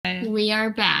We are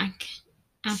back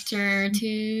after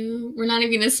we're not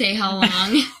even going to say how long.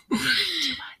 2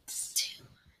 months.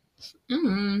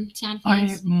 Sad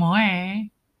face. Or more.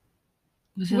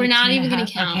 We're not even going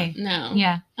to count. Okay. No.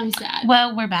 Yeah. I'm sad.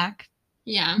 Well, we're back.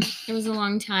 Yeah. It was a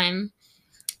long time.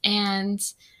 And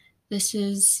this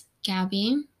is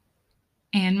Gabby.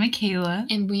 And Michaela.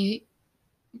 And we,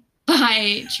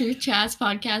 by Truth Chats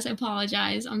Podcast,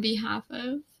 apologize on behalf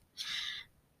of,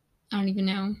 I don't even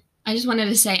know. I just wanted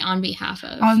to say on behalf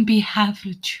of. On behalf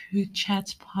of Truth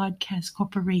Chats Podcast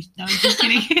Corporation. No, I'm just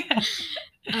kidding.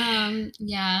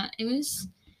 Yeah, it was,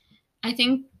 I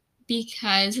think,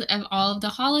 because of all of the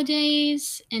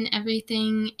holidays and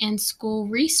everything and school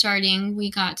restarting,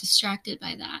 we got distracted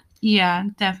by that. Yeah,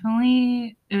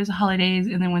 definitely. It was holidays,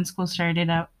 and then when school started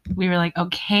up, we were like,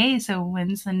 okay, so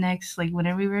when's the next, when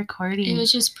are we recording? It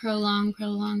was just prolong.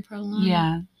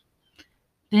 Yeah.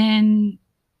 Then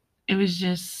it was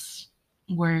just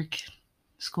work,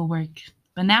 schoolwork.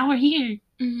 But now we're here.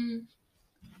 Mm-hmm.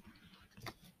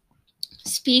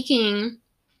 Speaking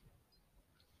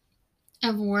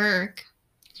of work,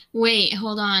 wait,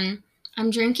 hold on.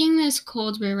 I'm drinking this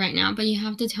cold brew right now, but you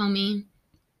have to tell me,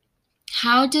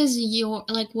 how does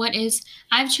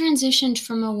I've transitioned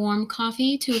from a warm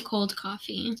coffee to a cold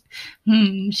coffee.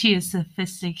 She is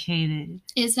sophisticated.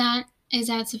 Is that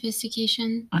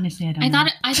sophistication? Honestly, I don't know.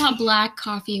 I thought black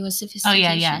coffee was sophistication.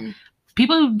 Oh, yeah.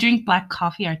 People who drink black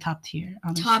coffee are top tier,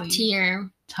 honestly. Top tier.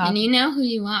 And you know who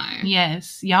you are.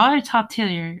 Yes. Y'all are top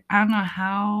tier. I don't know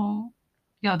how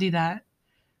y'all do that.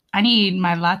 I need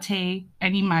my latte. I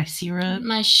need my syrup.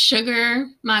 My sugar,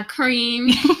 my cream,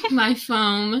 my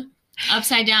foam,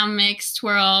 upside down mix,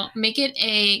 twirl. Make it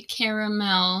a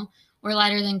caramel or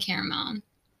lighter than caramel.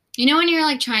 You know when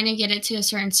you're trying to get it to a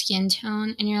certain skin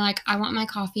tone and you're like, I want my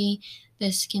coffee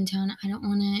this skin tone. I don't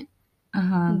want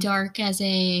it dark as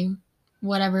a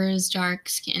whatever is dark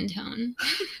skin tone.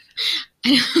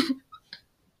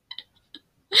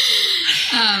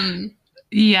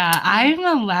 Yeah, I'm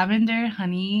a lavender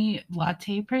honey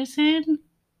latte person,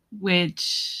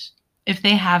 which if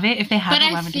they have a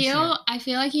lavender syrup. I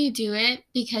feel like you do it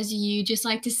because you just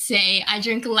like to say, I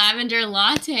drink lavender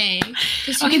latte.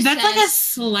 Okay, that's a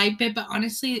slight bit, but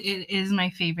honestly, it is my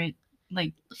favorite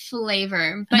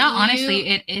flavor. But honestly,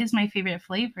 it is my favorite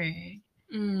flavor.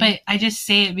 But I just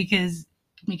say it because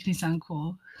it makes me sound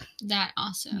cool. That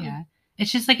also. Yeah.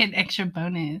 It's just an extra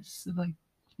bonus of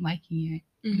liking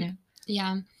it. Mm-hmm. You know?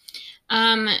 Yeah.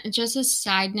 Just a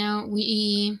side note,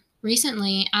 I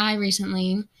recently,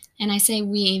 and I say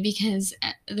we because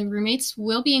the roommates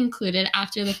will be included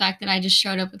after the fact that I just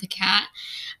showed up with a cat.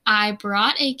 I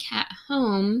brought a cat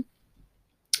home,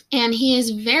 and he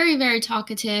is very, very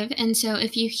talkative. And so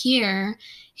if you hear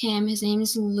him, his name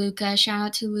is Luca. Shout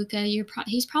out to Luca.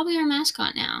 He's probably our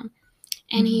mascot now.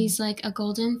 And he's a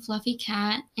golden fluffy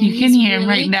cat. And you can hear him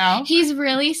right now. He's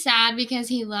really sad because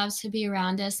he loves to be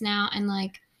around us now. And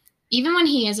even when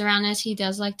he is around us, he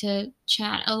does like to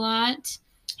chat a lot.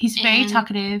 He's very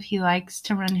talkative. He likes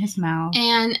to run his mouth.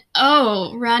 And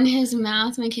run his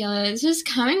mouth, Michaela. It's just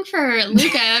coming for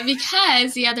Luca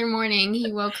because the other morning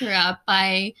he woke her up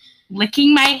by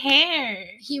licking my hair.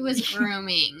 He was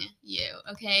grooming you,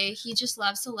 okay? He just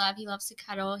loves to love. He loves to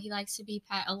cuddle. He likes to be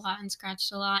pet a lot and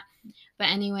scratched a lot. But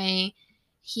anyway,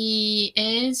 he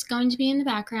is going to be in the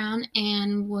background,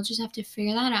 and we'll just have to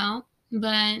figure that out.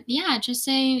 But, yeah, just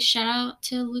say shout out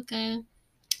to Luca.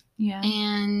 Yeah.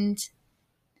 And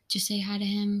just say hi to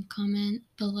him, comment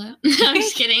below. No, I'm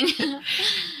just kidding.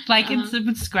 And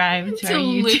subscribe to our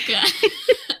YouTube. Luca.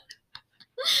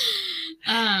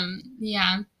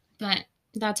 Yeah. But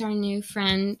that's our new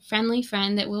friendly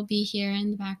friend that will be here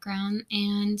in the background,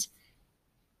 and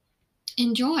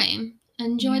enjoy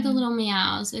the little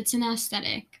meows. It's an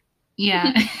aesthetic.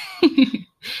 Yeah.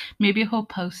 Maybe we'll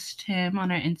post him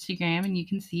on our Instagram and you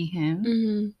can see him.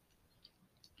 Mm-hmm.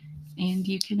 And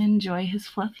you can enjoy his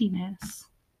fluffiness.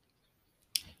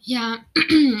 Yeah.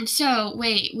 So,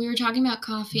 wait, we were talking about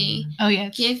coffee. Oh,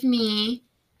 yes. Give me,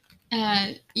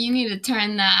 you need to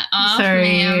turn that off, Sorry.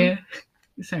 ma'am.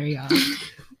 Sorry, y'all.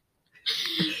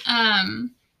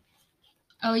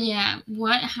 Oh yeah.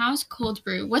 How's cold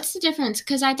brew? What's the difference?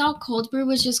 Because I thought cold brew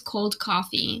was just cold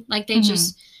coffee. They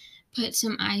just put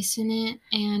some ice in it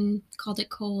and called it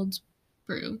cold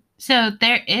brew. So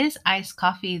there is iced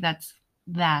coffee that's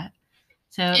that.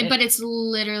 But it's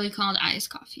literally called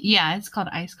iced coffee. Yeah, it's called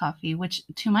iced coffee, which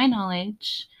to my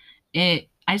knowledge,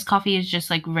 iced coffee is just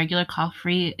regular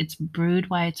coffee. It's brewed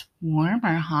while it's warm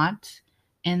or hot.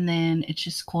 And then it's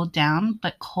just cooled down.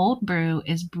 But cold brew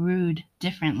is brewed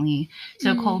differently.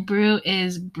 So cold brew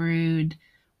is brewed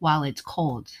while it's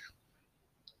cold.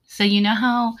 So you know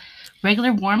how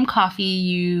regular warm coffee,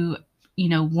 you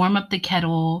warm up the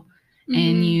kettle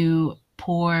and you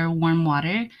pour warm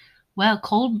water. Well,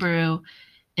 cold brew,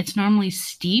 it's normally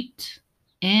steeped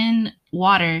in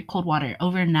cold water,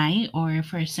 overnight or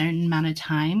for a certain amount of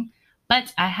time.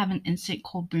 But I have an instant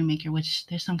cold brew maker, which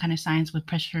there's some kind of science with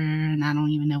pressure, and I don't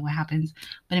even know what happens,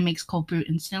 but it makes cold brew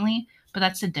instantly. But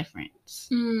that's the difference.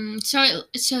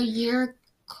 So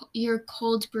your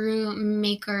cold brew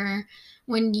maker,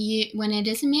 when it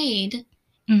is made,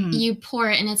 you pour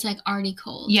it and it's like already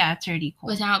cold. Yeah, it's already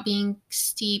cold without being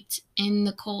steeped in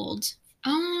the cold.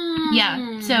 Oh.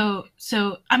 Yeah.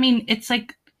 So I mean, it's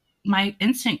like my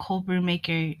instant cold brew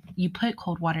maker. You put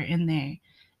cold water in there,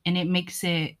 and it makes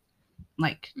it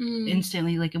like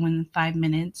instantly, like within 5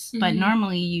 minutes. But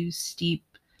normally you steep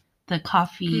the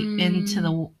coffee into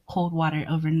the cold water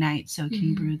overnight so it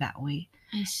can brew that way.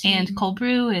 I see. And cold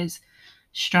brew is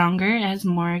stronger, it has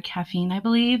more caffeine, I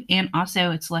believe, and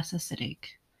also it's less acidic.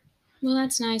 Well,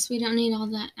 that's nice. We don't need all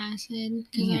that acid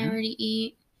because I already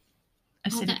eat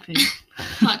acidic food.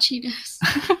 Hot Cheetos.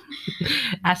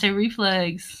 Acid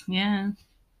reflux. Yeah.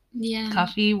 Yeah.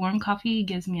 Warm coffee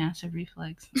gives me acid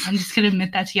reflux. I'm just gonna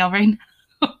admit that to y'all right now.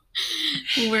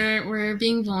 We're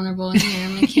being vulnerable here.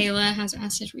 Michaela has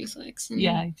acid reflux.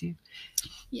 Yeah, I do.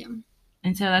 Yeah.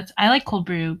 And so I like cold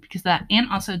brew because that, and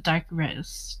also dark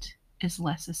roast is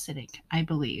less acidic, I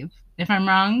believe. If I'm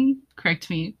wrong, correct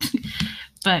me.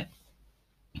 But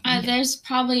there's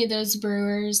probably those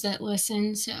brewers that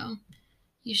listen, so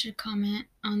you should comment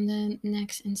on the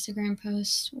next Instagram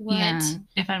post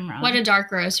if I'm wrong, what a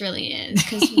dark roast really is,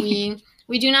 because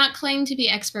we do not claim to be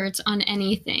experts on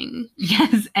anything.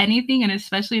 Yes, anything, and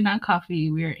especially not coffee.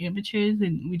 We are amateurs,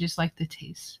 and we just like the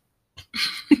taste.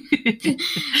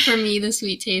 For me, the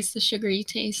sweet taste, the sugary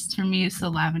taste. For me, it's the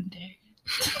lavender.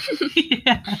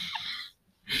 Yeah.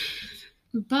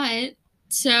 But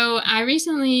so I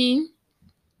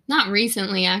not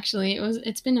recently actually,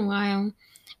 it's been a while,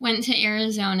 went to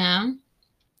Arizona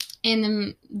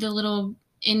in the little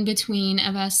in between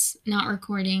of us not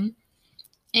recording,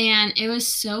 and it was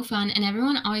so fun. And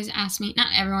everyone always asks me, not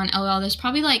everyone, LOL, there's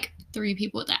probably like 3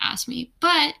 people that ask me,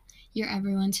 but you're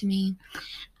everyone to me,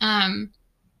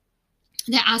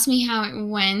 that asked me how it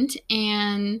went,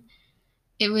 and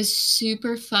it was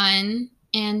super fun.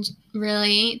 And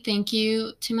really, thank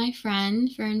you to my friend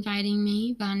for inviting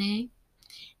me, Vane.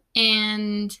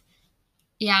 And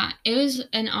yeah, it was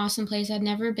an awesome place. I'd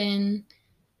never been,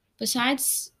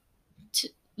 besides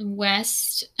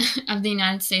west of the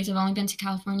United States, I've only been to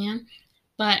California,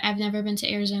 but I've never been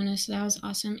to Arizona, so that was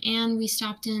awesome. And we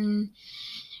stopped in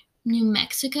New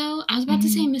Mexico. I was about to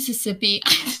say Mississippi.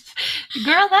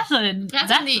 Girl, that's on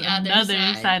the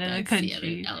other side of the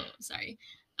country. Sorry.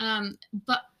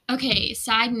 But okay,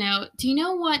 side note, do you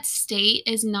know what state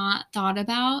is not thought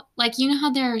about? Like, you know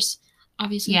how there's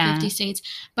obviously 50 states,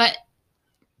 but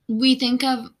we think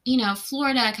of,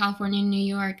 Florida, California, New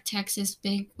York, Texas,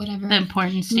 big, whatever. The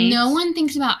important states. No one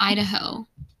thinks about Idaho.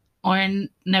 Or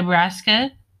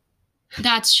Nebraska.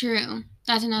 That's true.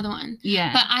 That's another one.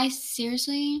 Yeah. But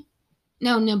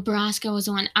no, Nebraska was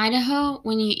the one. Idaho,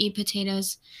 when you eat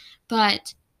potatoes.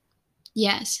 But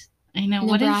yes. I know.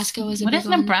 Nebraska was a big one.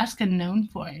 What is Nebraska known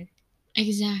for?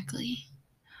 Exactly.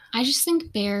 I just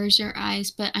think bears or ice,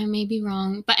 but I may be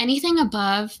wrong. But anything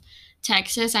above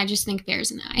Texas, I just think bears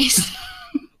and ice.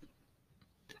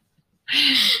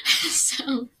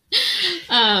 So,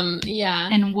 yeah.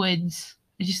 And woods.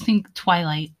 I just think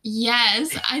Twilight.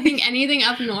 Yes, I think anything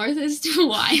up north is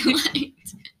Twilight.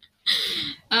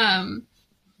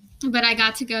 But I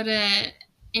got to go to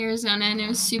Arizona, and it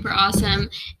was super awesome.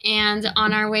 And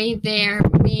on our way there,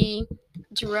 we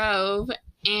drove,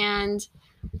 and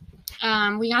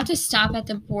we got to stop at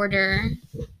the border,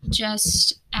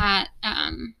 just at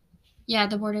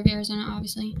the border of Arizona,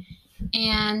 obviously.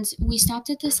 And we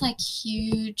stopped at this like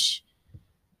huge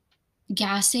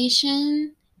gas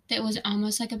station that was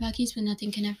almost like a Buc-ee's, but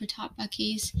nothing can ever top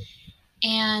Buc-ee's.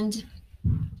 And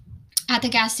at the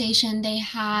gas station, they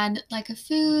had like a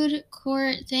food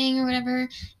court thing or whatever.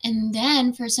 And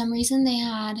then for some reason, they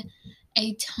had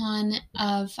a ton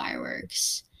of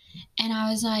fireworks. And I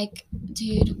was like,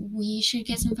 dude, we should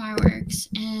get some fireworks.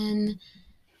 And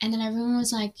then everyone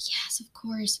was like, yes, of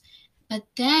course. But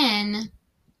then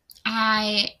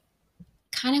I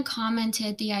kind of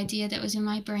commented the idea that was in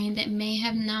my brain that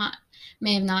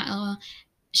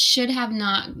should have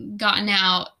not gotten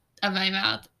out of my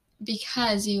mouth,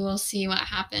 because you will see what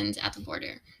happens at the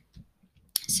border.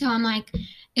 So I'm like,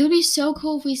 it would be so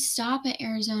cool if we stop at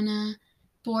Arizona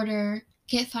border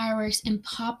get fireworks and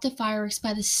pop the fireworks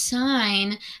by the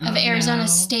sign of Arizona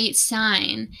State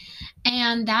sign.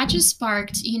 And that just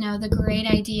sparked, the great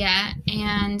idea.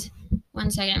 And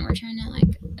 1 second, we're trying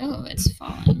to oh, it's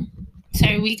falling.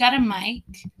 Sorry, we got a mic.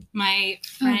 My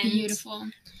friend beautiful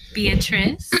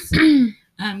Beatrice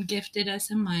gifted us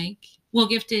a mic. Well,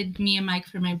 gifted me a mic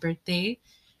for my birthday.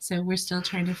 So we're still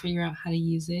trying to figure out how to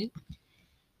use it.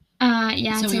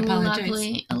 Yeah, so it's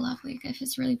a lovely gift.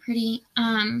 It's really pretty.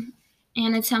 And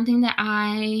it's something that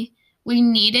we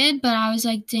needed, but I was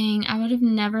like, dang, I would have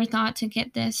never thought to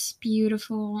get this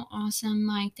beautiful, awesome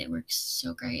mic that works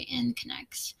so great and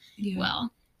connects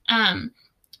well.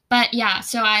 But yeah,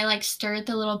 so I stirred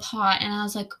the little pot and I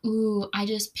was like, ooh, I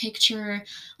just picture,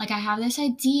 I have this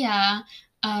idea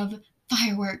of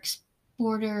fireworks,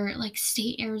 border,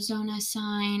 state Arizona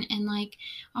sign, and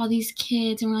all these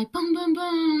kids, and we're boom, boom,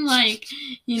 boom,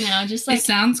 just It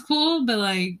sounds cool, but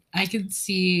I could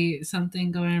see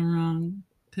something going wrong.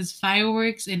 Because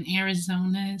fireworks in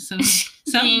Arizona, so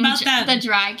something about that. The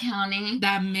dry county.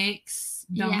 That mix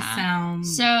don't sound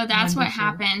So that's wonderful. What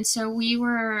happened. So we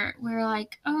were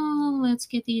like, oh, let's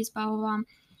get these, blah, blah, blah.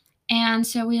 And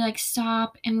so we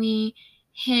stop and we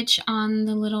hitch on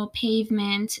the little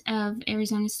pavement of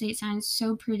Arizona State signs.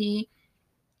 So pretty.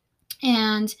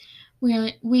 And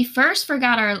we first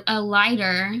forgot a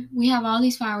lighter. We have all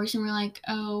these fireworks and we're like,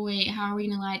 oh, wait, how are we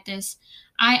going to light this?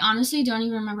 I honestly don't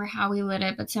even remember how we lit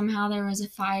it, but somehow there was a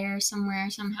fire somewhere,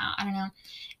 somehow, I don't know.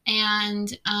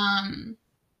 And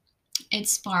it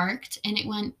sparked and it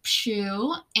went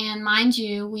shoo. And mind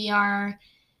you, we are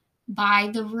by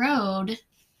the road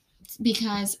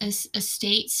because a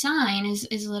state sign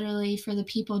is literally for the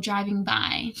people driving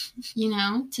by,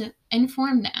 to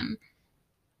inform them.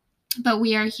 But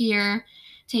we are here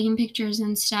taking pictures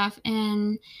and stuff,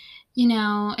 and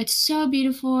it's so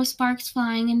beautiful, sparks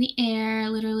flying in the air,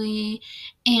 literally,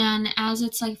 and as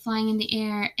it's flying in the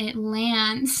air, it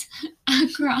lands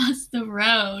across the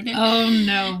road. Oh,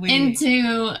 no way.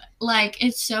 Into,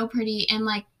 it's so pretty, and,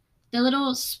 the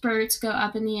little spurts go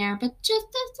up in the air, but just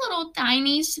this little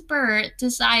tiny spurt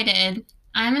decided,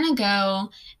 I'm gonna go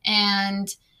and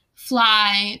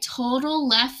fly total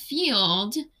left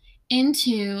field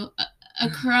into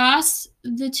across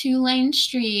the 2-lane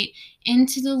street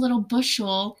into the little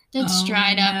bushel that's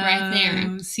dried up right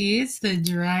there. See, it's the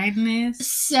dryness.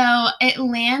 So it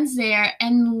lands there,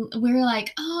 and we're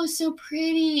like, oh, so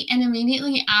pretty. And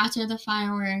immediately after the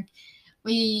firework,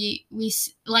 we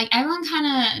everyone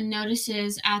kind of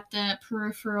notices at the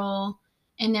peripheral,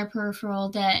 in their peripheral,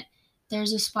 that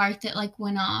there's a spark that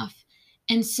went off.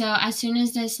 And so as soon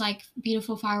as this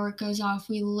beautiful firework goes off,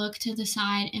 we look to the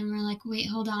side and we're like, wait,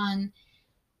 hold on.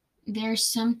 There's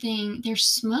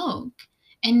smoke.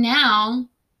 And now,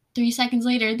 3 seconds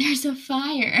later, there's a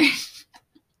fire.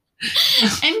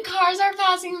 And cars are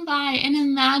passing by. And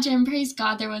imagine, praise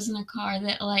God, there wasn't a car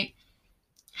that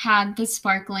had the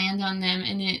spark land on them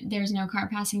and there's no car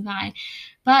passing by.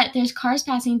 But there's cars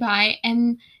passing by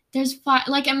and there's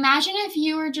imagine if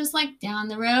you were just down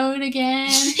the road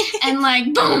again and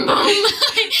boom boom.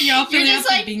 Y'all feeling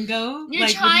just bingo. You're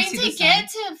trying to get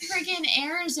to freaking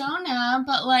Arizona,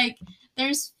 but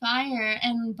there's fire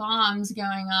and bombs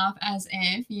going off as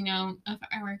if a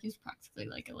firework is practically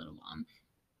a little bomb.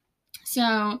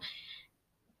 So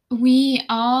we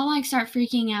all start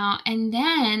freaking out, and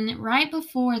then right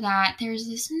before that, there's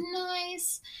this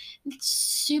nice,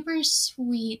 super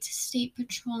sweet state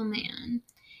patrolman.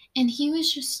 And he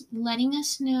was just letting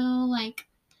us know, I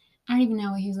don't even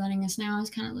know what he was letting us know. I was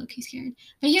kind of low-key scared.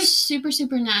 But he was super,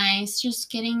 super nice,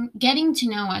 just getting to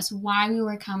know us, why we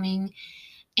were coming,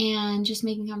 and just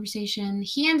making conversation.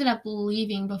 He ended up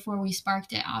leaving before we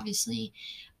sparked it, obviously.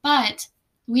 But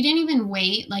we didn't even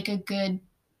wait a good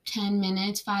 10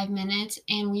 minutes, 5 minutes,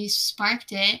 and we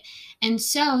sparked it. And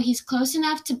so he's close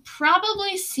enough to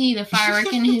probably see the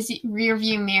firework in his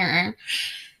rearview mirror.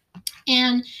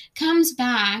 And comes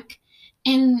back,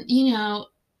 and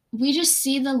we just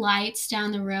see the lights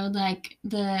down the road,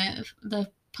 the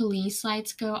police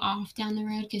lights go off down the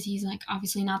road because he's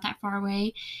obviously not that far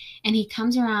away. And he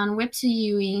comes around, whips a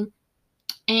Yui,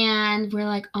 and we're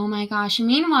like, oh my gosh.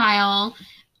 Meanwhile,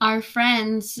 our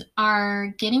friends are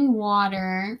getting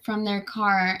water from their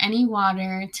car, any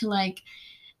water, to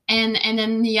and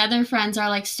then the other friends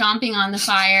are stomping on the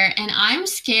fire, and I'm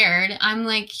scared. I'm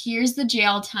here's the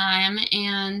jail time,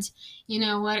 and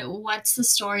what's the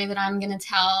story that I'm gonna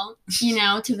tell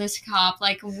to this cop?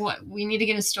 What we need to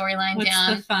get a storyline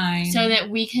down, the fine? So that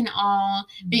we can all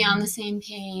be on the same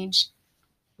page.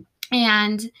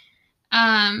 And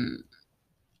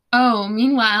Oh,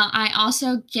 meanwhile, I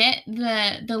also get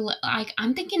the like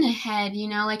I'm thinking ahead,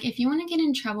 like if you want to get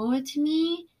in trouble with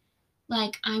me,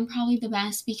 like I'm probably the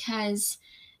best because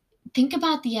think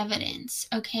about the evidence,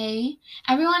 okay?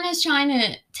 Everyone is trying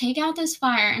to take out this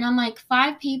fire, and I'm like,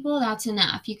 5 people, that's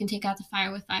enough. You can take out the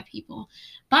fire with 5 people.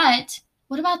 But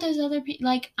what about those other people?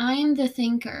 Like, I am the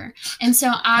thinker. And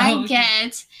so I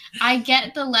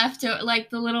get the leftover, like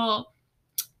the little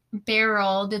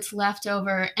barrel that's left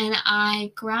over, and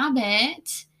I grab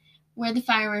it where the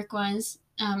firework was.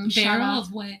 Shot off.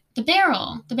 Of what? The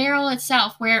barrel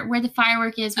itself, where the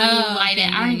firework is when you light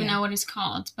it. I don't even know what it's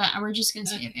called, but we're just gonna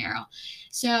say a barrel.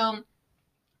 So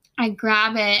I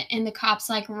grab it, and the cops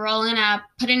like rolling up,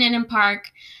 putting it in park,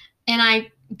 and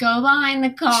I go behind the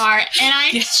car and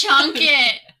I chunk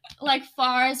it like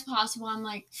far as possible. I'm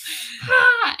like,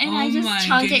 and I just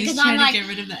chunk it because I'm like, get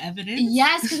rid of the evidence.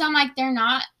 Yes, because I'm like,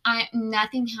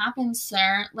 nothing happens,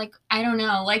 sir. Like I don't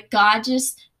know, like God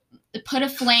just put a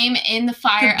flame in the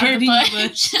fire of the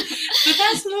bush. But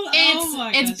that's not.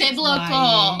 It's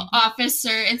biblical, officer.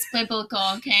 It's biblical,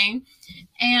 okay?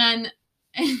 And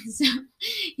so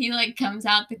he like comes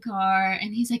out the car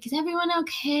and he's like, "Is everyone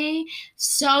okay?"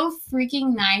 So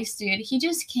freaking nice, dude. He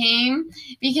just came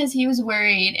because he was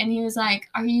worried and he was like,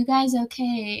 "Are you guys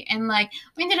okay?" And like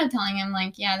we ended up telling him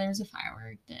like, "Yeah, there's a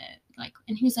firework that." Like,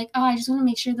 and he was like, "Oh, I just want to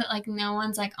make sure that like no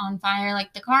one's like on fire,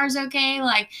 like the car's okay,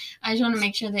 like I just want to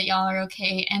make sure that y'all are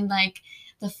okay." And like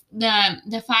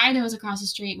the fire that was across the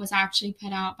street was actually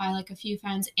put out by like a few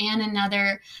friends and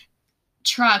another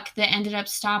truck that ended up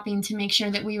stopping to make sure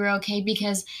that we were okay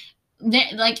because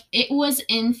like it was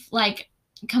in like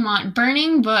come on,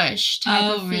 burning bush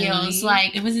type of feels.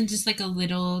 Like it wasn't just like a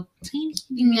little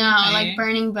no fire. Like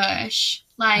burning bush,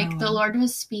 like the Lord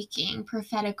was speaking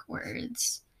prophetic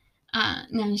words.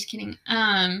 No, I'm just kidding.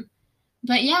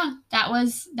 But yeah, that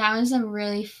was a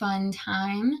really fun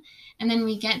time. And then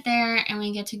we get there and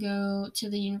we get to go to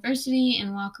the university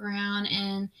and walk around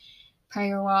and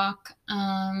prayer walk.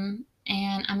 And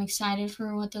I'm excited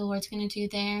for what the Lord's going to do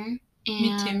there.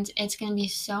 And it's going to be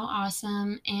so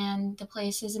awesome. And the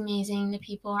place is amazing. The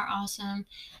people are awesome.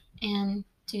 And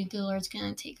dude, the Lord's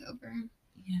going to take over.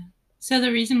 Yeah. So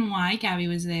the reason why Gabby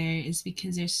was there is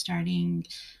because they're starting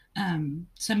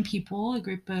some people, a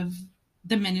group of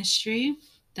the ministry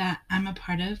that I'm a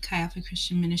part of, Chi Alpha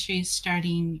Christian Ministry, is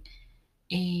starting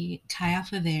a Chi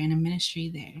Alpha there and a ministry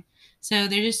there. So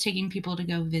they're just taking people to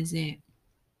go visit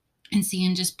and see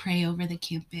and just pray over the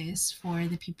campus for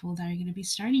the people that are going to be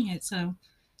starting it. So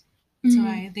that's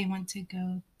why they want to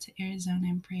go to Arizona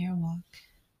and prayer walk.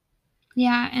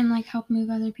 Yeah, and like help move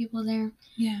other people there.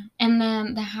 Yeah. And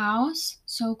then the house,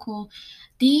 so cool.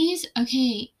 These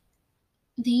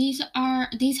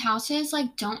houses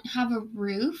like don't have a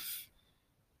roof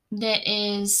that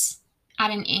is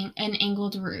at an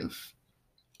angled roof.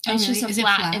 It's just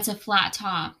flat. It's a flat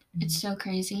top. Mm-hmm. It's so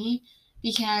crazy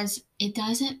because it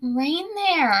doesn't rain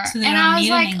there. So and I was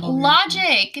like,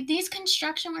 logic. Roof. These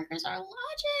construction workers are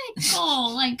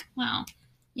logical. Like, wow.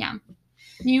 Yeah.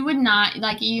 You would not,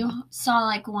 like, you saw,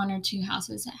 like, 1 or 2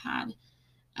 houses that had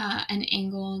an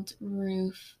angled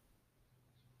roof.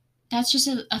 That's just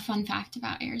a fun fact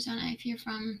about Arizona if you're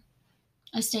from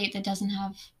a state that doesn't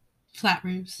have flat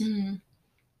roofs. Mm-hmm.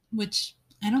 Which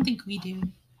I don't think we do.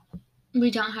 We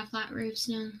don't have flat roofs,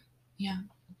 no. Yeah.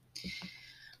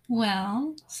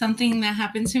 Well, something that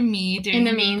happened to me during in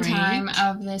the meantime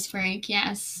of this break,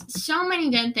 yes. So many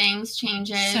good things,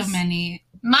 changes. So many.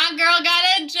 My girl got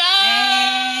a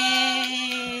job!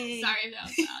 Yay! Sorry, that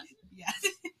was loud. Yeah.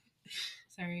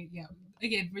 Sorry, yeah.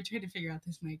 Again, we're trying to figure out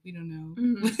this mic. We don't know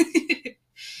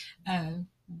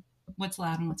what's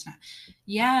loud and what's not.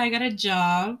 Yeah, I got a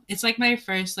job. It's like my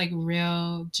first like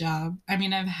real job. I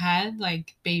mean, I've had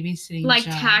like babysitting like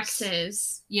jobs.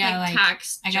 Taxes. Yeah, like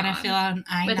tax I gotta fill out an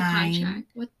I-9,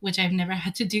 which I've never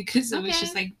had to do because it was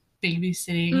just like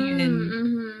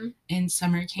babysitting in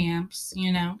summer camps,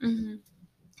 you know. Mm-hmm.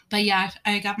 But yeah,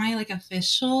 I got my like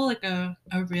official, like a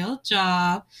real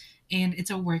job, and it's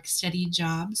a work study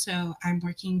job. So I'm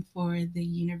working for the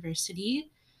university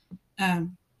I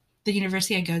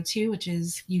go to, which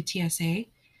is UTSA,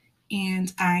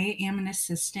 and I am an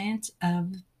assistant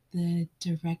of the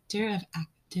director of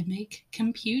academic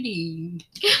computing.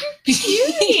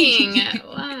 Computing!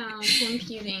 Wow,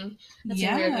 computing. That's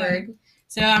a weird word.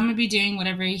 So I'm going to be doing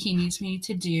whatever he needs me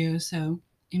to do. So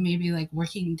it may be like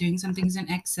doing some things in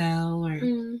Excel or,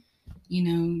 you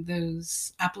know,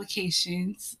 those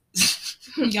applications.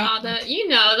 Those young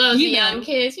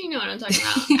kids, you know what I'm talking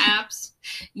about, apps.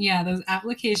 Yeah, those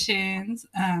applications.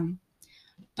 But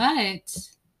I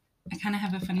kind of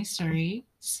have a funny story.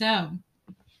 So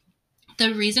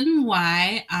The reason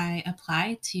why I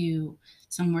applied to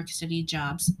some work study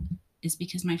jobs is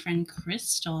because my friend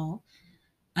Crystal,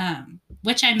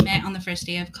 which I met on the first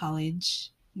day of college,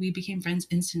 we became friends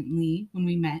instantly when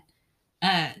we met.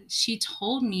 She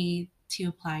told me to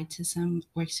apply to some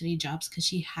work study jobs because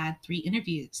she had 3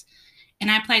 interviews.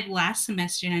 And I applied last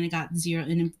semester and I got 0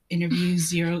 interviews,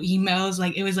 0 emails.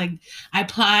 Like, it was like I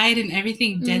applied and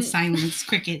everything, dead silence,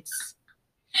 crickets,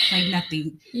 like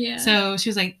nothing. Yeah. So she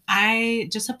was like, I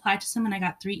just applied to some and I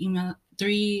got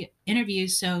 3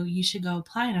 interviews, so you should go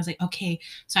apply. And I was like, okay.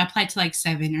 So I applied to like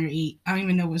 7 or 8. I don't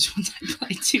even know which ones I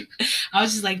applied to. I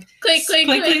was just like, click,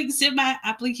 send my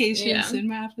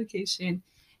application.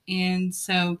 And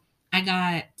so I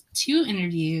got 2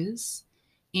 interviews.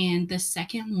 And the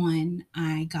second one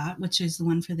I got, which was the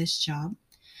one for this job.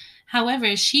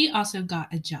 However, she also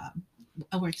got a job,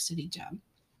 a work study job.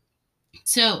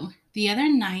 So the other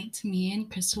night, me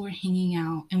and Crystal were hanging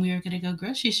out and we were going to go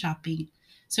grocery shopping.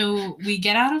 So we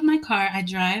get out of my car. I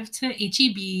drive to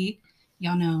HEB.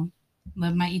 Y'all know,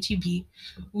 love my HEB.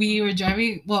 We were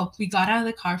driving, we got out of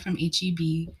the car from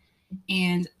HEB.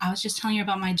 And I was just telling her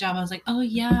about my job. I was like, oh,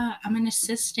 yeah, I'm an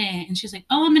assistant. And she's like,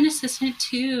 oh, I'm an assistant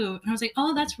too. And I was like,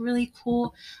 oh, that's really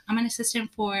cool. I'm an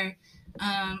assistant for,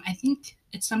 I think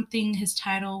it's something, his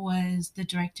title was the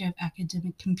director of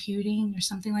academic computing or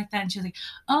something like that. And she was like,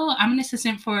 oh, I'm an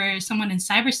assistant for someone in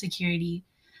cybersecurity.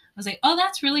 I was like, oh,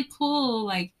 that's really cool.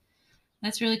 Like,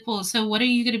 that's really cool. So what are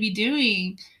you going to be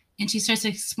doing? And she starts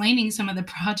explaining some of the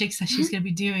projects that she's going to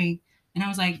be doing. And I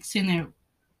was like, sitting there,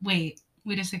 wait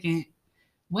a second.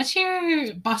 What's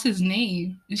your boss's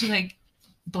name? And she's like,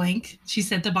 blank. She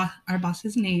said our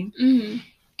boss's name. Mm-hmm.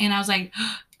 And I was like,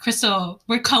 Crystal,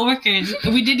 we're coworkers.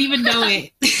 We didn't even know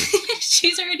it.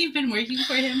 She's already been working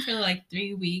for him for like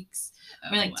 3 weeks,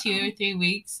 or like 2 or 3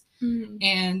 weeks. Mm-hmm.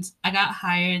 And I got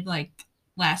hired like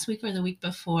last week or the week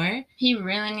before. He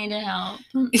really needed help.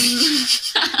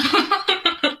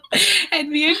 And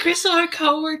me and Crystal are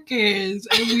coworkers,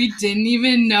 and we didn't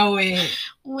even know it.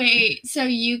 Wait, so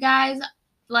you guys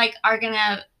like are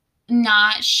gonna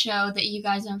not show that you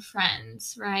guys are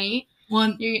friends, right?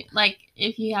 Well, you're like,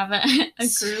 if you have a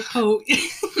group.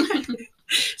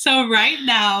 So right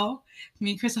now,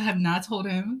 me and Crystal have not told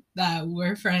him that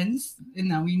we're friends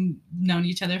and that we've known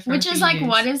each other for which a few is like years.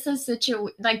 What is the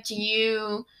situation? Like, do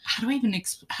you? How do we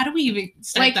even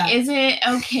start like that? Is it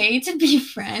okay to be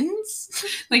friends?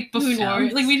 Like before,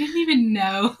 like we didn't even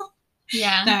know.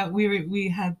 Yeah. That we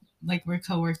had like we're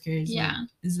coworkers. Yeah. Like,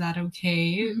 is that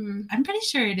okay? Mm-hmm. I'm pretty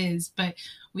sure it is, but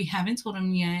we haven't told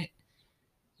him yet.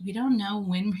 We don't know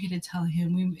when we're going to tell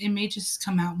him. It may just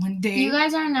come out one day. You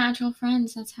guys are natural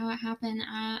friends. That's how it happened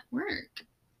at work.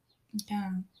 Yeah.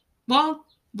 Well,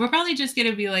 we're probably just going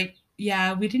to be like,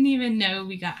 yeah, we didn't even know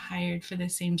we got hired for the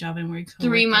same job and we're coworkers.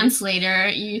 3 months later,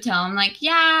 you tell him like,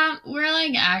 yeah, we're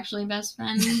like actually best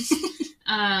friends.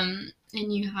 And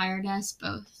you hired us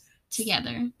both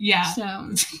together. Yeah.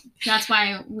 So that's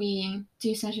why we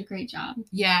do such a great job.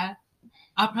 Yeah.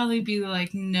 I'll probably be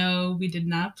like, no, we did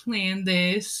not plan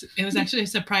this. It was actually a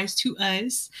surprise to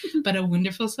us, but a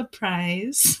wonderful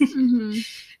surprise. Mm-hmm.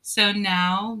 So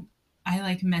now I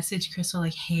like message Crystal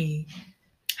like, hey.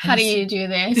 How do you do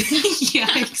this?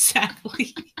 Yeah,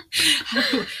 exactly.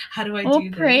 How do I do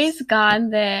this? Praise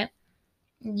God that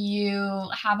you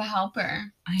have a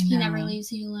helper. I know. He never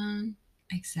leaves you alone.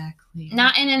 Exactly.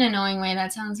 Not in an annoying way.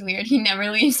 That sounds weird. He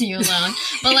never leaves you alone.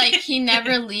 But like, he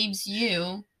never leaves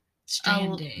you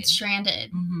stranded.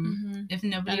 Mm-hmm. Mm-hmm. If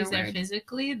nobody's there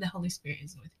physically, the Holy Spirit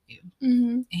is with you.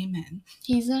 Mm-hmm. Amen.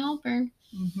 He's the helper.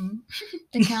 Mm-hmm.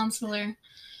 The counselor.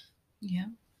 Yeah.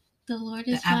 The Lord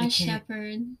is my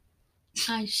shepherd.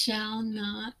 I shall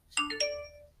not.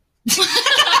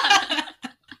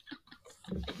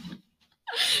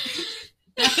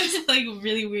 That was like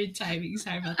really weird timing.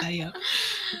 Sorry about that, yo.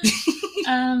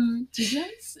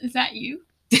 Jesus, is that you?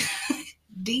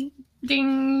 Ding.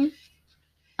 Ding.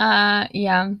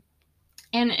 Yeah.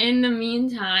 And in the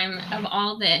meantime of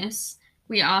all this,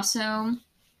 we also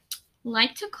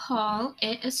like to call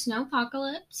it a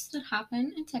snowpocalypse that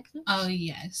happened in Texas. Oh,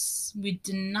 yes. We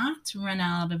did not run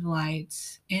out of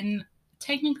lights. And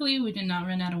technically, we did not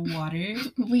run out of water.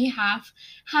 We half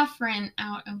ran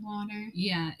out of water.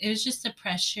 Yeah, it was just the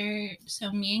pressure.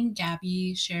 So me and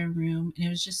Gabby share a room, and it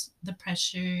was just the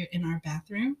pressure in our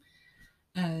bathroom.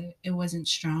 It wasn't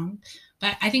strong.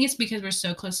 But I think it's because we're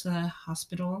so close to the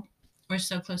hospital. We're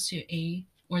so close to the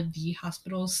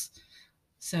hospitals.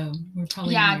 So we're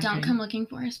probably... Yeah, don't come looking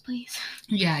for us, please.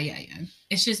 Yeah.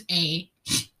 It's just a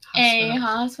hospital. A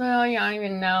hospital. You don't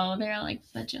even know. There are like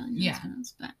bajillion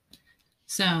hospitals.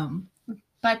 So...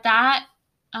 But that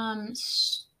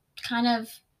kind of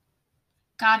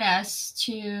got us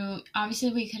to,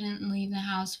 obviously we couldn't leave the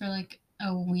house for like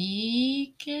a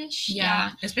week-ish.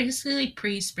 Yeah. It's basically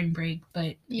pre-spring break, but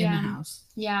in the house.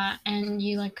 Yeah, and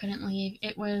you like couldn't leave.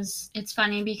 It's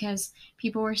funny because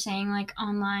people were saying like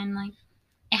online, like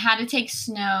it had to take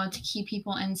snow to keep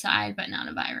people inside, but not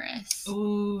a virus.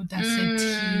 Ooh, that's the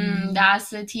tea. That's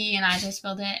the tea, and I just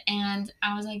spilled it, and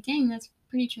I was like, dang, that's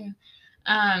pretty true.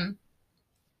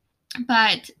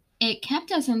 But it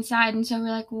kept us inside, and so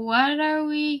we're like, what are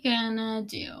we gonna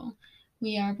do?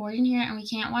 We are bored in here, and we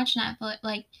can't watch Netflix.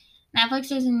 Like,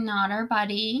 Netflix is not our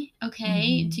buddy,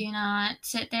 okay? Do not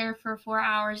sit there for 4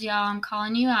 hours, y'all. I'm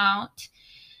calling you out.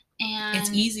 And it's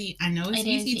easy. I know it's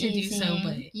easy to do so,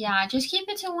 but yeah, just keep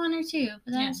it to 1 or 2.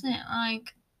 But that's it.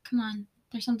 Like, come on,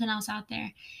 there's something else out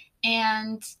there.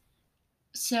 And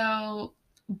so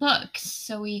books.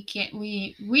 So we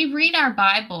read our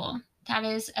Bible. That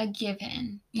is a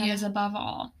given. That is above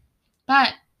all.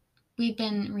 But we've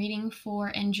been reading for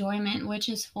enjoyment, which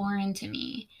is foreign to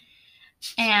me.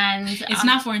 And it's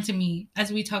not foreign to me,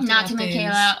 as we talked about. Not to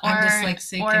Michaela or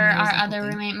our other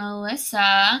roommate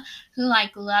Melissa, who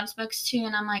like loves books too.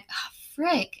 And I'm like, oh,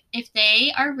 frick, if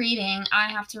they are reading, I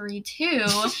have to read too.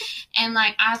 And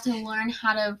like I have to learn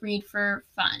how to read for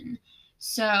fun.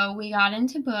 So we got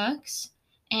into books,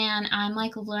 and I'm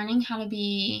like learning how to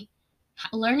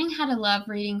love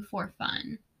reading for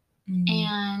fun.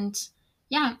 And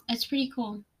yeah, it's pretty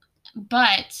cool.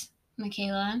 But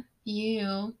Michaela,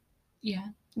 you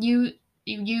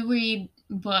read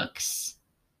books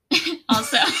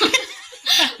also.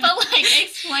 But like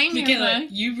explain Michaela, your book.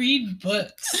 You read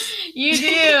books. You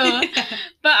do.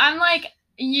 But I'm like,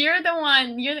 you're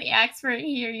the expert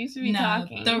here. You should be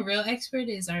talking. The real expert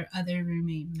is our other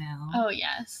roommate, Mel. Oh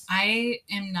yes. I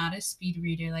am not a speed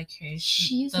reader like her.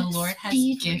 The Lord has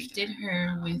gifted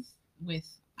her with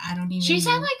I don't even. She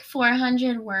said like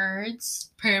 400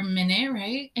 words per minute,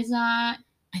 right? Is that?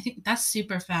 I think that's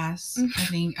super fast. I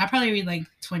think I probably read like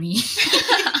 20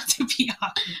 to be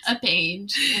honest. A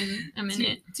page in a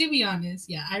minute. To be honest,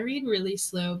 yeah, I read really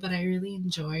slow, but I really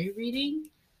enjoy reading.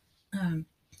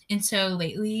 And so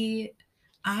lately,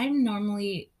 I'm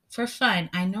normally, for fun,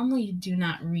 I normally do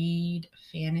not read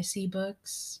fantasy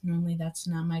books. Normally, that's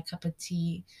not my cup of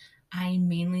tea. I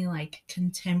mainly like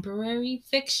contemporary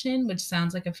fiction, which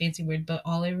sounds like a fancy word, but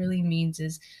all it really means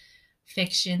is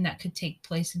fiction that could take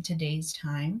place in today's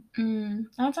time.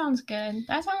 That sounds good.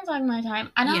 That sounds like my type.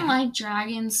 I don't like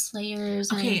dragon slayers.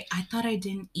 Okay, I thought I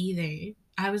didn't either.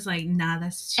 I was like, nah,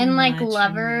 that's too much. And like much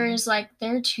lovers, like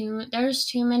there's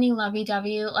too many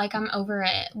lovey-dovey. Like I'm over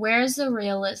it. Where's the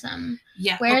realism?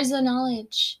 Yeah. Where's the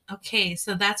knowledge? Okay,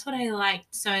 so that's what I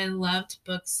liked. So I loved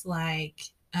books like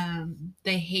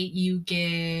The Hate You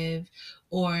Give,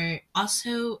 or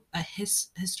also a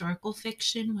historical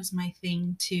fiction was my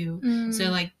thing too. So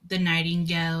like The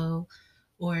Nightingale,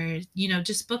 or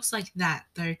just books like that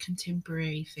are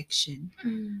contemporary fiction,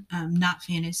 not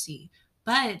fantasy.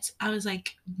 But I was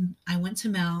like, I went to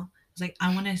Mel. I was like,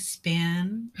 I want to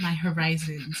span my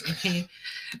horizons. Okay,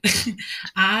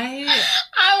 I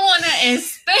want to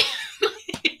expand.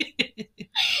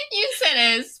 You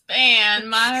said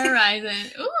expand my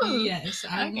horizon. Ooh. Yes,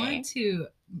 I want to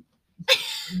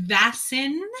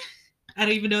vaccine. I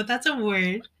don't even know if that's a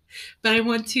word, but I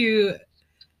want to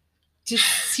just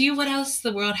see what else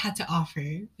the world had to offer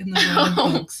in the world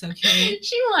of books. Okay,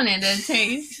 she wanted to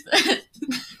taste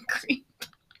cream.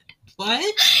 What?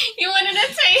 You wanted to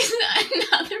taste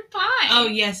another pie. Oh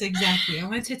yes, exactly. I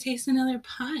wanted to taste another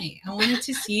pie. I wanted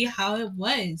to see how it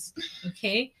was.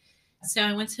 Okay, so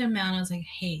I went to Mel and I was like,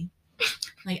 hey,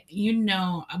 like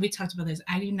we talked about this.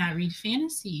 I do not read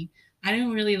fantasy. I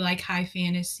don't really like high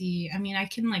fantasy. I mean, I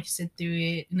can like sit through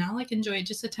it and I'll like enjoy it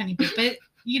just a tiny bit, but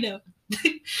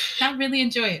not really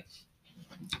enjoy it.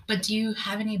 But do you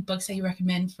have any books that you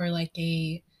recommend for like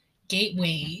a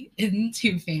gateway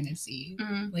into fantasy?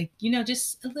 Like,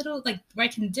 just a little, like where I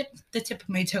can dip the tip of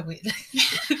my toe in.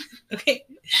 Okay.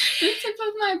 The tip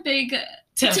of my big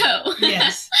toe.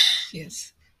 Yes.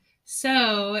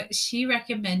 So she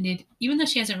recommended, even though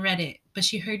she hasn't read it, but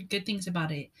she heard good things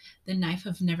about it, The Knife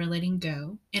of Never Letting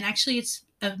Go. And actually it's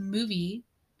a movie.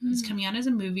 It's coming out as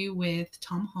a movie with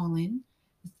Tom Holland,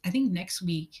 I think next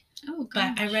week. Oh,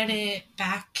 gosh. But I read it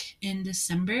back in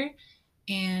December,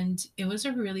 and it was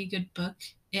a really good book.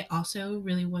 It also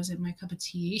really wasn't my cup of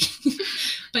tea,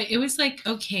 but it was like,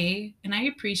 okay. And I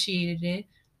appreciated it,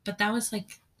 but that was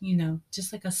like,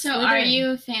 just like a So are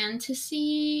you a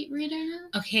fantasy reader now?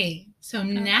 Okay. So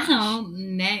now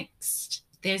next,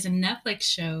 there's a Netflix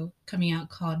show coming out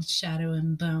called Shadow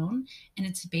and Bone, and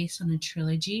it's based on a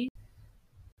trilogy.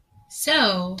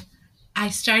 So I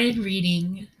started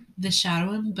reading The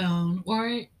Shadow and Bone,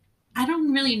 or I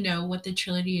don't really know what the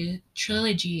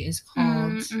trilogy is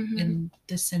called Mm-hmm. in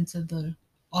the sense of the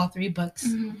all three books,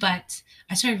 Mm-hmm. but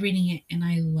I started reading it and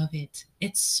I love it.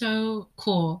 It's so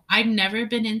cool. I've never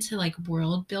been into like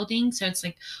world building, so it's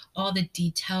like all the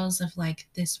details of like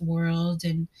this world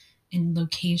and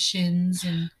locations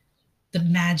and the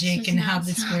magic and how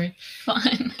this works.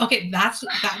 Fun. Okay, that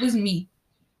was me.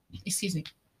 Excuse me.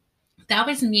 That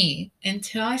was me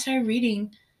until I started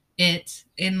reading it,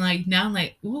 and like now I'm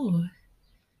like, ooh,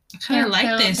 I kind of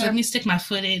like this. Let me stick my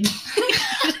foot in,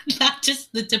 not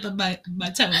just the tip of my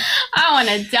toe. I want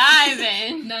to dive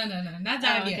in. No, not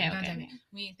dive yet. Not dive yet.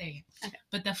 We ain't there yet. Okay.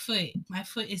 But my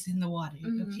foot is in the water.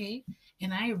 Mm-hmm. Okay,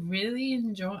 and I'm really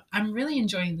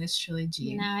enjoying this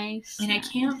trilogy. Nice. And nice.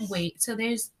 I can't wait. So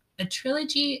there's a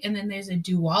trilogy, and then there's a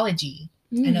duology.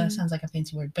 I know it sounds like a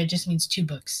fancy word, but it just means 2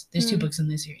 books. There's 2 books in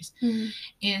this series.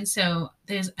 And so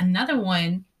there's another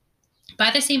one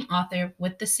by the same author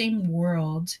with the same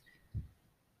world.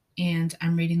 And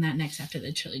I'm reading that next after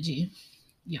the trilogy.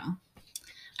 Yeah.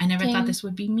 I never thought this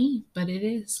would be me, but it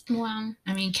is. Wow.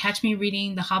 I mean, catch me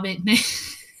reading The Hobbit.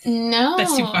 No.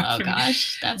 That's too far for me.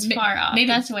 That's far off. Maybe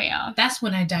that's way off. That's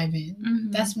when I dive in.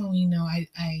 Mm-hmm. That's when we know I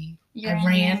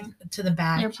ran to the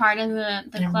back. You're part of the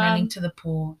club. I'm running to the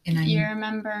pool. And you're a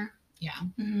member. Yeah.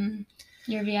 Mm-hmm.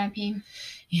 You're VIP.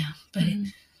 Yeah, but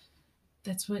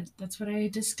that's what I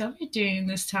discovered during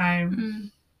this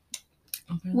time.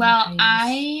 Well,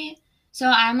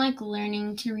 I'm like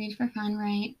learning to read for fun,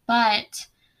 right? But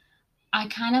I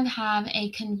kind of have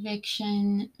a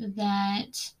conviction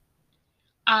that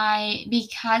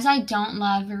because I don't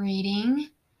love reading,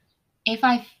 if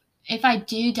I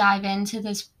do dive into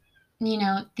this,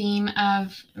 theme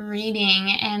of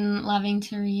reading and loving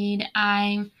to read,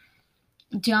 I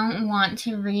don't want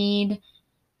to read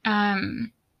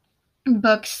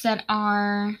books that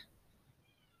are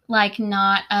like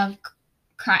not of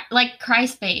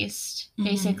Christ-based,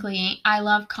 basically. I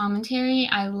love commentary.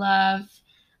 I love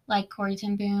like Corrie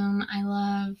ten Boom. I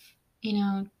love,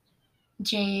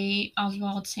 J.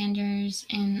 Oswald Sanders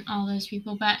and all those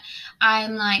people. But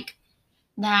I'm like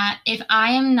that if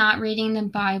I am not reading the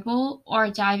Bible or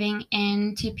diving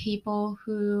into people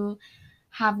who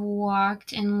have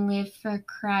walked and lived for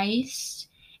Christ,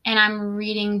 and I'm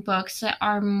reading books that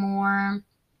are more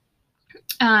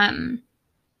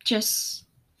just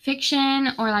fiction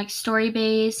or like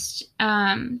story-based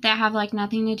that have like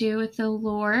nothing to do with the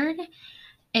Lord,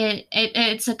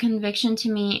 it's a conviction to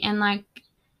me, and like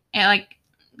it like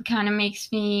kind of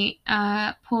makes me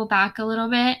pull back a little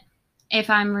bit if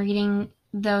I'm reading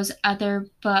those other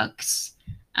books,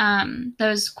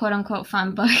 those quote-unquote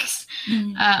fun books,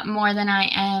 more than I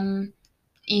am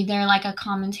either like a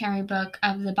commentary book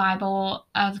of the Bible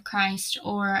of Christ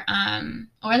or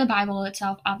the Bible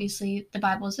itself. Obviously, the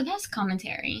Bible is the best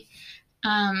commentary.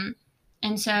 And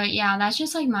so, yeah, that's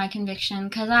just like my conviction,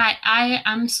 because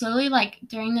I'm slowly like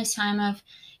during this time of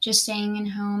just staying in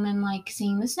home and like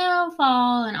seeing the snow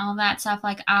fall and all that stuff,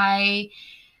 like I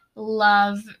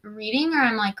love reading, or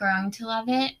I'm like growing to love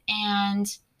it.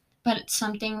 But it's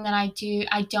something that I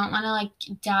don't want to like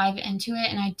dive into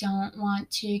it, and I don't want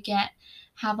to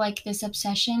have like this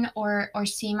obsession or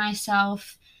see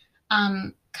myself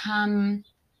come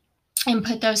and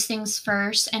put those things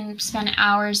first and spend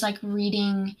hours like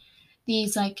reading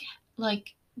these like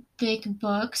thick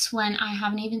books when I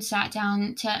haven't even sat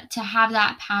down to have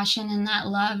that passion and that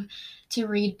love to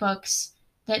read books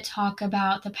that talk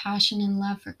about the passion and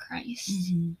love for Christ.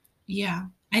 Mm-hmm. Yeah,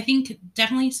 I think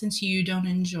definitely, since you don't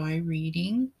enjoy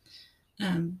reading,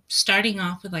 starting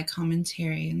off with like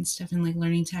commentary and stuff and like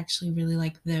learning to actually really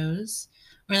like those,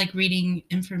 or like reading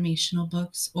informational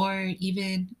books, or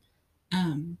even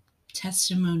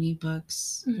testimony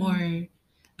books, or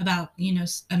about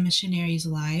a missionary's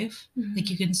life, like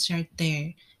you can start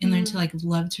there and learn to like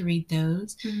love to read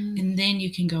those, and then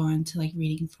you can go on to like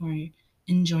reading for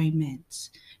enjoyment.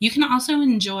 You can also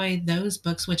enjoy those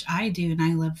books, which I do, and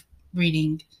I love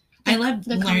reading. I love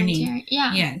the learning. Commentary.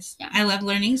 Yeah. Yes. Yeah. I love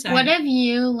learning. So what have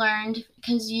you learned?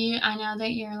 Because I know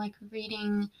that you're like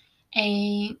reading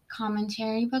a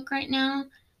commentary book right now.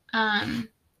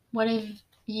 What have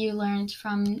you learned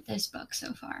from this book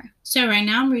so far? So right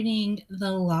now I'm reading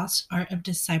The Lost Art of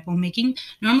Disciple Making.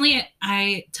 Normally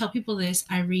I tell people this,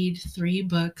 I read 3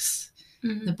 books.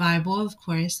 The Bible, of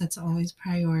course, that's always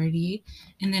priority.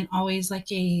 And then always like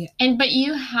but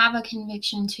you have a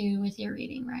conviction too with your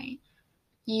reading, right?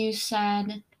 You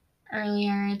said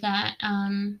earlier that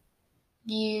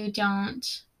you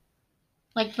don't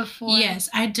like before? Yes,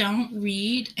 I don't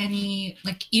read any,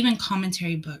 like, even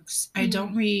commentary books. I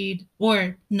don't read,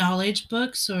 or knowledge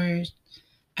books, or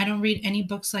I don't read any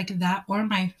books like that, or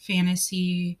my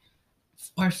fantasy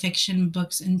or fiction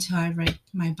books until I write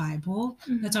my Bible.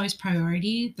 That's always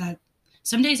priority. That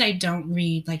some days I don't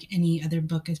read like any other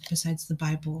book besides the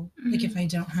Bible, like if I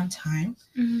don't have time.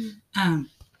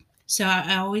 So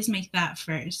I always make that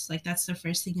first. Like that's the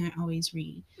first thing I always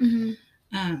read.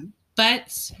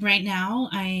 But right now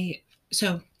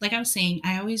so like I was saying,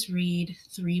 I always read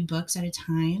 3 books at a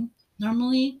time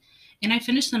normally, and I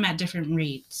finish them at different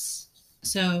rates.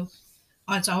 So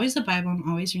it's always the Bible. I'm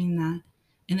always reading that.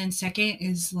 And then second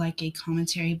is like a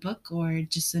commentary book or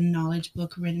just a knowledge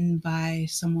book written by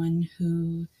someone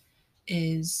who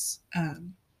is,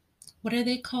 what are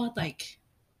they called? Like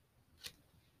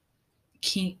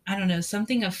king, I don't know,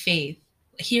 something of faith,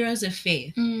 heroes of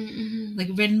faith, like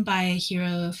written by a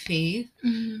hero of faith.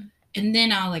 And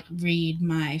then I'll like read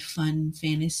my fun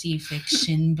fantasy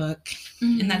fiction book.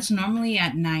 And that's normally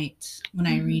at night when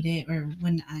I read it or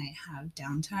when I have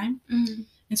downtime.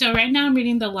 And so right now I'm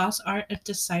reading The Lost Art of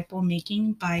Disciple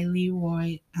Making by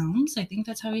Leroy Elms. I think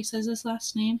that's how he says his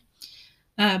last name.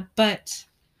 But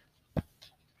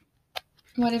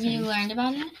what have you learned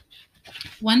about it?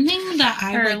 One thing that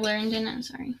I learned in it,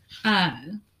 sorry.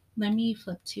 Let me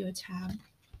flip to a tab.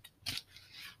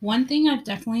 One thing I've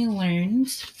definitely learned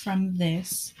from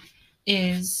this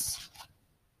is,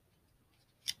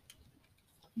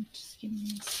 just give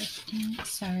me a second.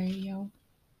 Sorry, y'all.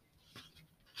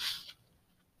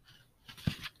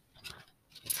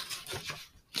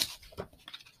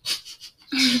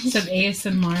 Some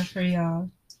ASMR for y'all.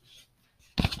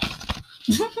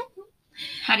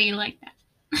 How do you like that?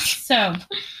 So,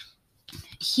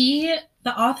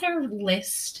 the author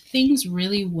lists things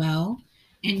really well,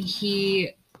 and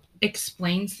he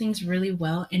explains things really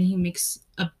well, and he makes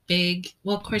a big,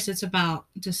 well, of course it's about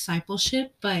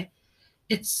discipleship, but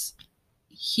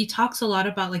he talks a lot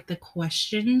about like the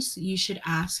questions you should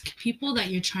ask people that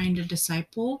you're trying to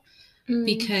disciple,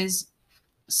 because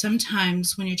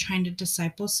sometimes when you're trying to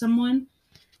disciple someone,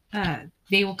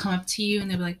 they will come up to you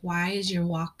and they'll be like, why does your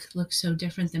walk look so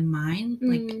different than mine?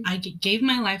 Like, I gave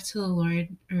my life to the Lord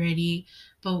already,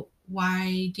 but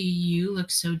why do you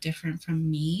look so different from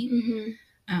me?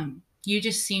 You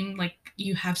just seem like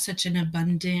you have such an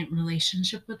abundant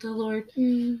relationship with the Lord.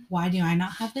 Why do I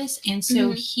not have this? And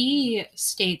so he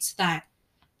states that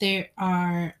there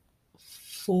are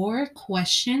 4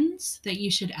 questions that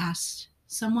you should ask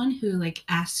someone who like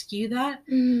asks you that.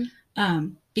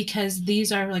 Because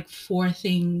these are like 4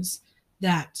 things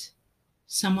that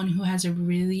someone who has a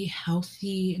really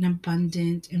healthy and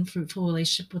abundant and fruitful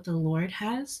relationship with the Lord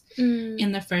has.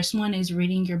 And the first one is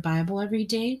reading your Bible every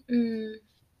day.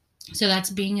 So that's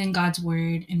being in God's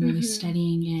word and really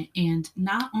studying it, and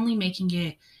not only making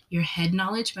it your head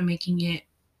knowledge, but making it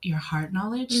your heart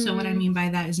knowledge. So what I mean by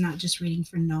that is not just reading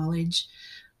for knowledge,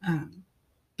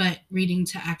 but reading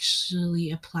to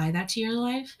actually apply that to your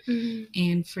life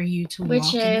and for you to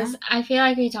walk in that. I feel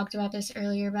like we talked about this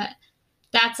earlier, but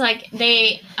that's like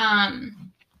they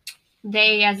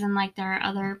as in like there are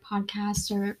other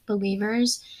podcasts or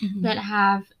believers that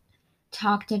have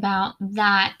talked about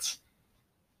that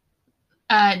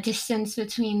distance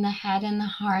between the head and the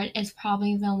heart is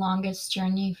probably the longest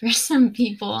journey for some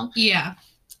people. Yeah.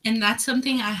 And that's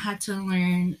something I had to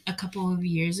learn a couple of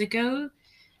years ago,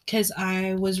 because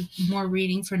I was more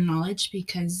reading for knowledge,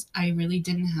 because I really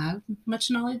didn't have much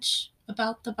knowledge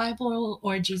about the Bible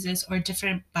or Jesus or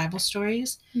different Bible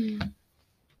stories.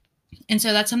 And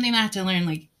so that's something that I had to learn,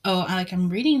 like, I'm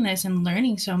reading this and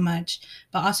learning so much,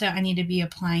 but also I need to be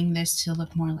applying this to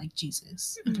look more like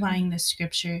Jesus, applying this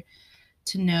scripture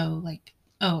to know, like,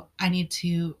 I need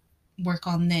to work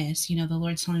on this. The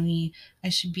Lord's telling me I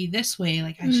should be this way,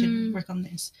 like I should work on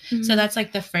this. So that's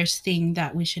like the first thing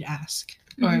that we should ask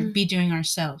or be doing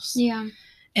ourselves. Yeah.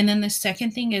 And then the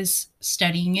second thing is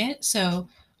studying it. So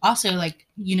also like,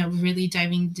 really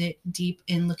diving deep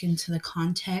and look into the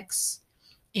context,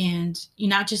 and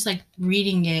not just like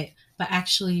reading it, but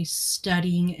actually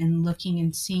studying and looking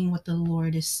and seeing what the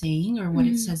Lord is saying or what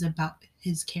it says about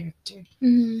his character.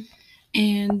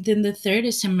 And then the third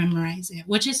is to memorize it,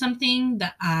 which is something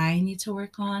that I need to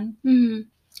work on,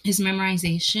 is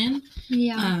memorization.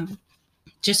 Yeah.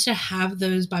 Just to have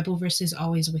those Bible verses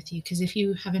always with you. Because if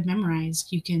you haven't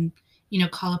memorized, you can,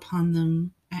 call upon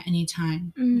them at any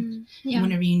time,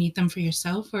 whenever you need them for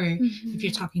yourself or if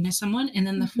you're talking to someone. And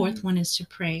then the fourth one is to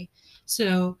pray.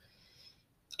 So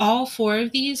all 4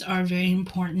 of these are very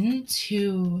important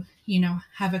to,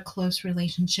 have a close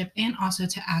relationship, and also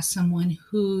to ask someone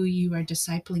who you are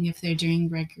discipling if they're doing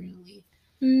regularly.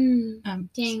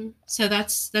 Dang. So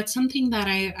that's something that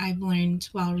I've learned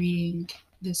while reading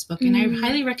this book, and I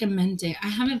highly recommend it. I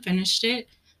haven't finished it.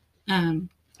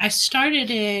 I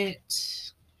started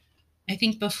it, I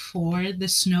think, before the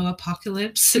snow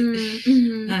apocalypse.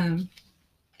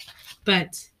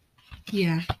 But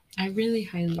yeah, I really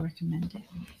highly recommend it.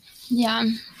 Yeah,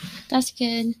 that's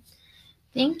good.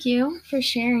 Thank you for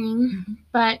sharing.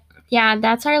 But yeah,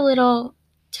 that's our little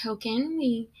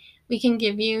token we can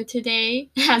give you today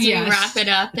as we wrap it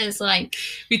up. Is like,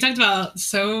 we talked about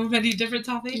so many different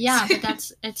topics. Yeah,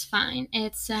 but it's fine.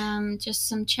 It's just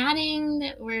some chatting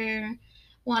that we're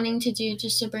wanting to do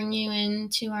just to bring you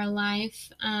into our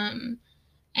life,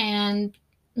 and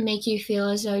make you feel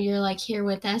as though you're like here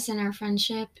with us in our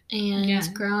friendship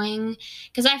and growing.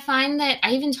 Because I find that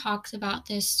I even talked about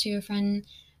this to a friend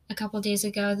a couple days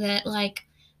ago, that like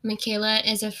Michaela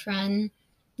is a friend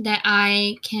that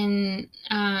I can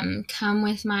come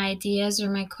with my ideas or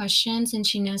my questions, and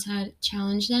she knows how to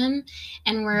challenge them.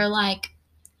 And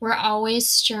we're always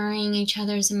stirring each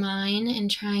other's mind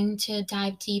and trying to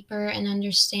dive deeper and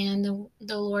understand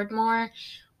the Lord more,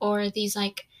 or these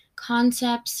like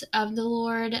concepts of the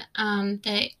Lord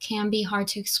that can be hard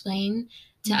to explain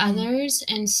to others.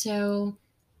 And so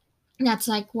that's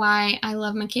like why I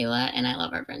love Michaela and I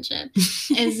love our friendship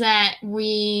is that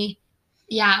we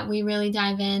really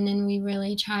dive in and we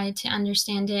really try to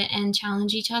understand it and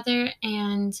challenge each other.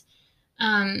 And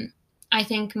I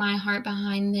think my heart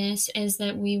behind this is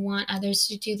that we want others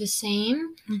to do the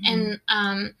same, and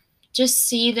just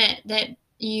see that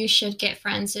you should get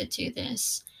friends that do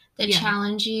this, that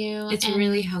challenge you. It's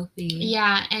really healthy.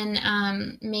 Yeah,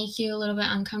 and make you a little bit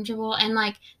uncomfortable, and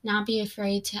like not be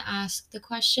afraid to ask the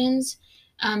questions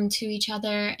to each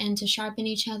other and to sharpen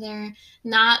each other.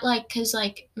 Not like, because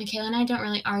like Michaela and I don't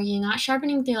really argue, not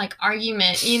sharpening through like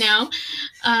argument,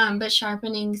 but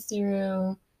sharpening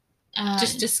through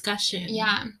just discussion.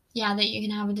 Yeah, that you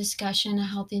can have a discussion, a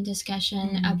healthy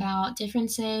discussion about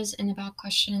differences and about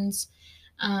questions.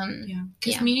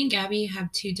 Because me and Gabby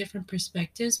have two different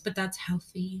perspectives, but that's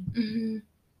healthy and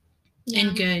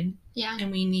good. Yeah,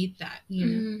 and we need that,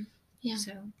 Yeah.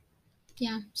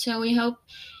 So we hope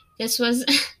this was.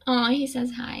 Oh, he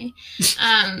says hi.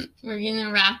 We're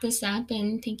gonna wrap this up,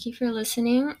 and thank you for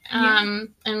listening. And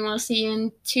we'll see you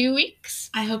in 2 weeks.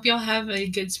 I hope y'all have a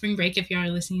good spring break if y'all are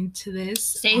listening to this.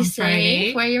 Stay safe.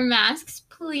 Friday. Wear your masks,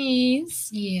 please.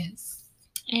 Yes.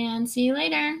 And see you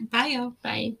later. Bye, y'all.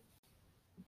 Bye.